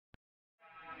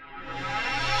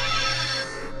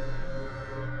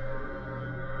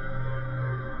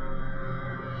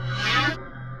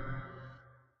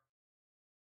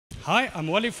Hi, I'm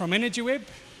Wally from Energyweb,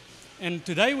 and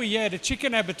today we're here at a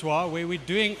chicken abattoir where we're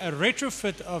doing a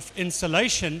retrofit of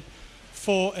insulation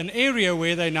for an area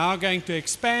where they're now going to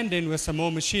expand in with some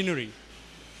more machinery.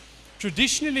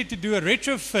 Traditionally, to do a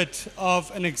retrofit of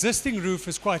an existing roof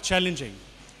is quite challenging.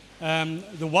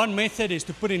 The one method is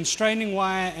to put in straining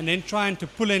wire and then trying to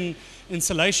pull in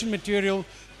insulation material,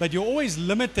 but you're always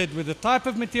limited with the type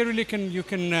of material you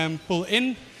can pull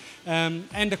in.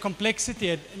 And the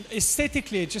complexity.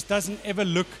 Aesthetically, it just doesn't ever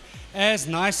look as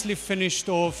nicely finished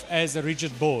off as a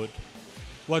rigid board.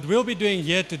 What we'll be doing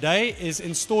here today is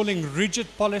installing rigid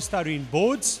polystyrene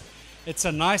boards. It's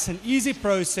a nice and easy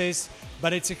process,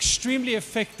 but it's extremely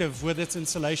effective with its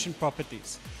insulation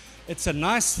properties. It's a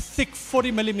nice thick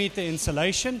 40mm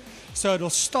insulation, so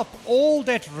it'll stop all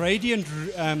that radiant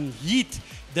heat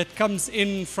that comes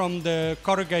in from the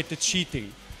corrugated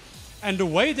sheeting. And the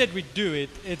way that we do it,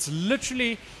 it's a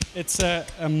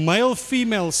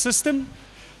male-female system.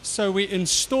 So we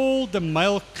install the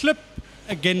male clip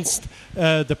against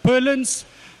the purlins,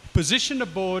 position the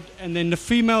board, and then the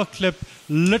female clip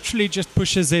literally just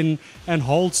pushes in and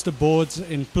holds the boards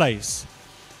in place.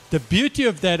 The beauty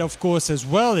of that, of course, as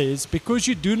well is because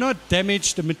you do not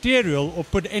damage the material or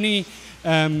put any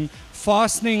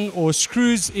fastening or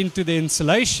screws into the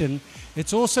insulation,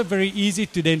 it's also very easy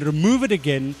to then remove it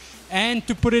again and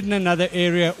to put it in another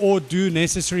area or do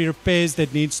necessary repairs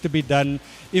that needs to be done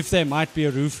if there might be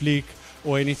a roof leak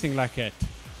or anything like that.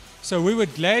 So we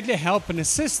would gladly help and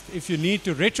assist if you need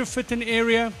to retrofit an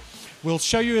area. We'll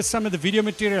show you some of the video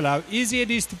material, how easy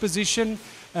it is to position.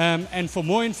 And for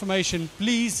more information,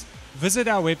 please visit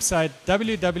our website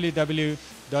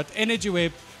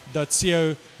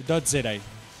www.energyweb.co.za.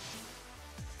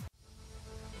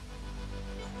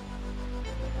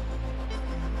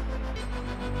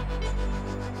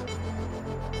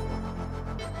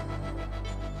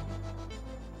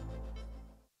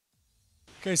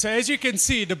 Okay, so as you can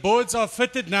see, the boards are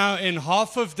fitted now in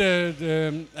half of the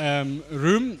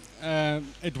room.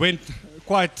 It went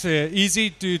quite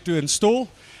easy to install,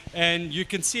 and you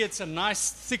can see it's a nice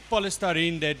thick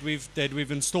polystyrene that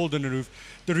we've installed on the roof.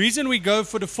 The reason we go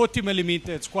for the 40mm,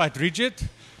 it's quite rigid,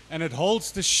 and it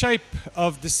holds the shape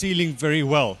of the ceiling very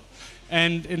well.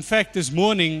 And in fact, this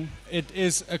morning, it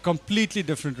is a completely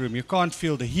different room. You can't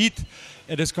feel the heat.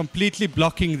 It is completely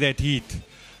blocking that heat.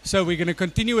 So we're going to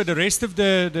continue with the rest of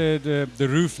the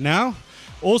roof now.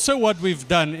 Also, what we've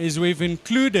done is we've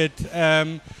included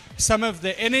some of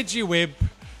the Energyweb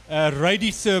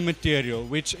Raditherm material,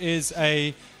 which is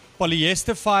a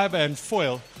polyester fiber and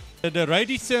foil. The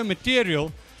Raditherm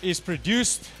material is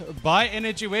produced by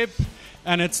Energyweb,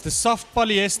 and it's the soft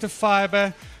polyester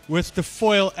fiber with the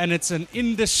foil, and it's an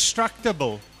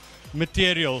indestructible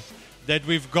material that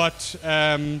we've got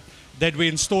that we're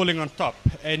installing on top.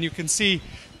 And you can see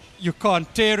you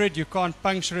can't tear it, you can't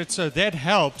puncture it, so that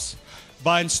helps.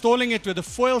 By installing it with the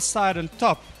foil side on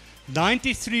top,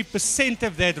 93%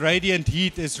 of that radiant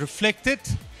heat is reflected,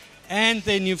 and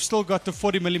then you've still got the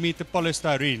 40mm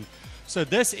polystyrene. So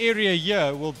this area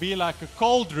here will be like a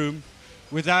cold room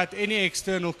without any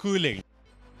external cooling.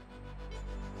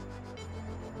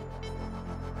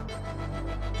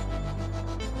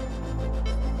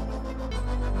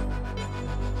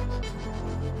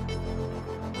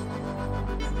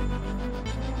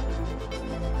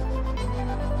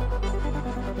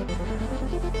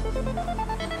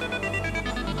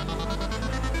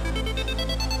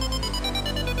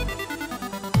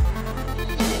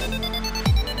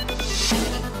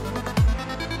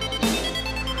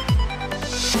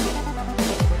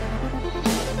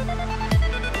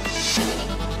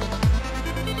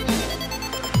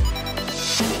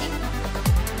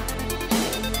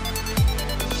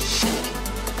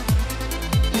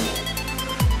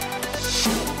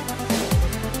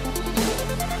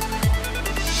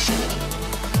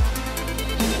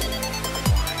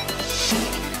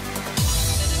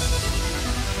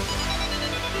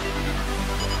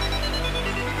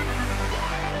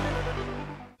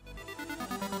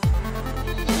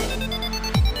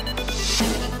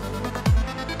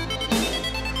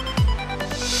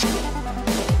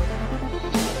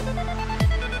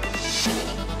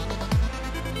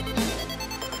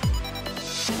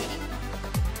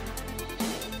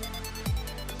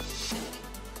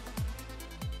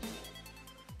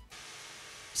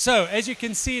 So, as you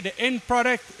can see, the end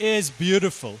product is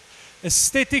beautiful.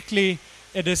 Aesthetically,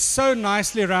 it is so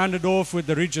nicely rounded off with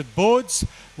the rigid boards.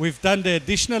 We've done the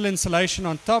additional insulation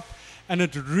on top, and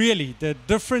it really, the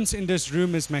difference in this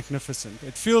room is magnificent.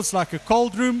 It feels like a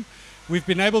cold room. We've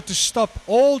been able to stop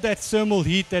all that thermal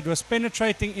heat that was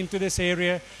penetrating into this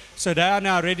area, so they are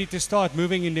now ready to start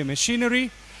moving in the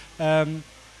machinery.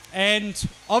 and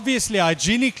obviously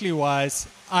hygienically wise,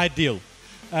 ideal,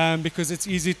 because it's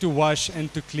easy to wash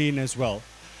and to clean as well.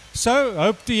 So,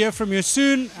 hope to hear from you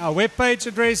soon. Our webpage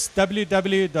address,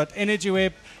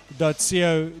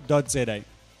 www.energyweb.co.za.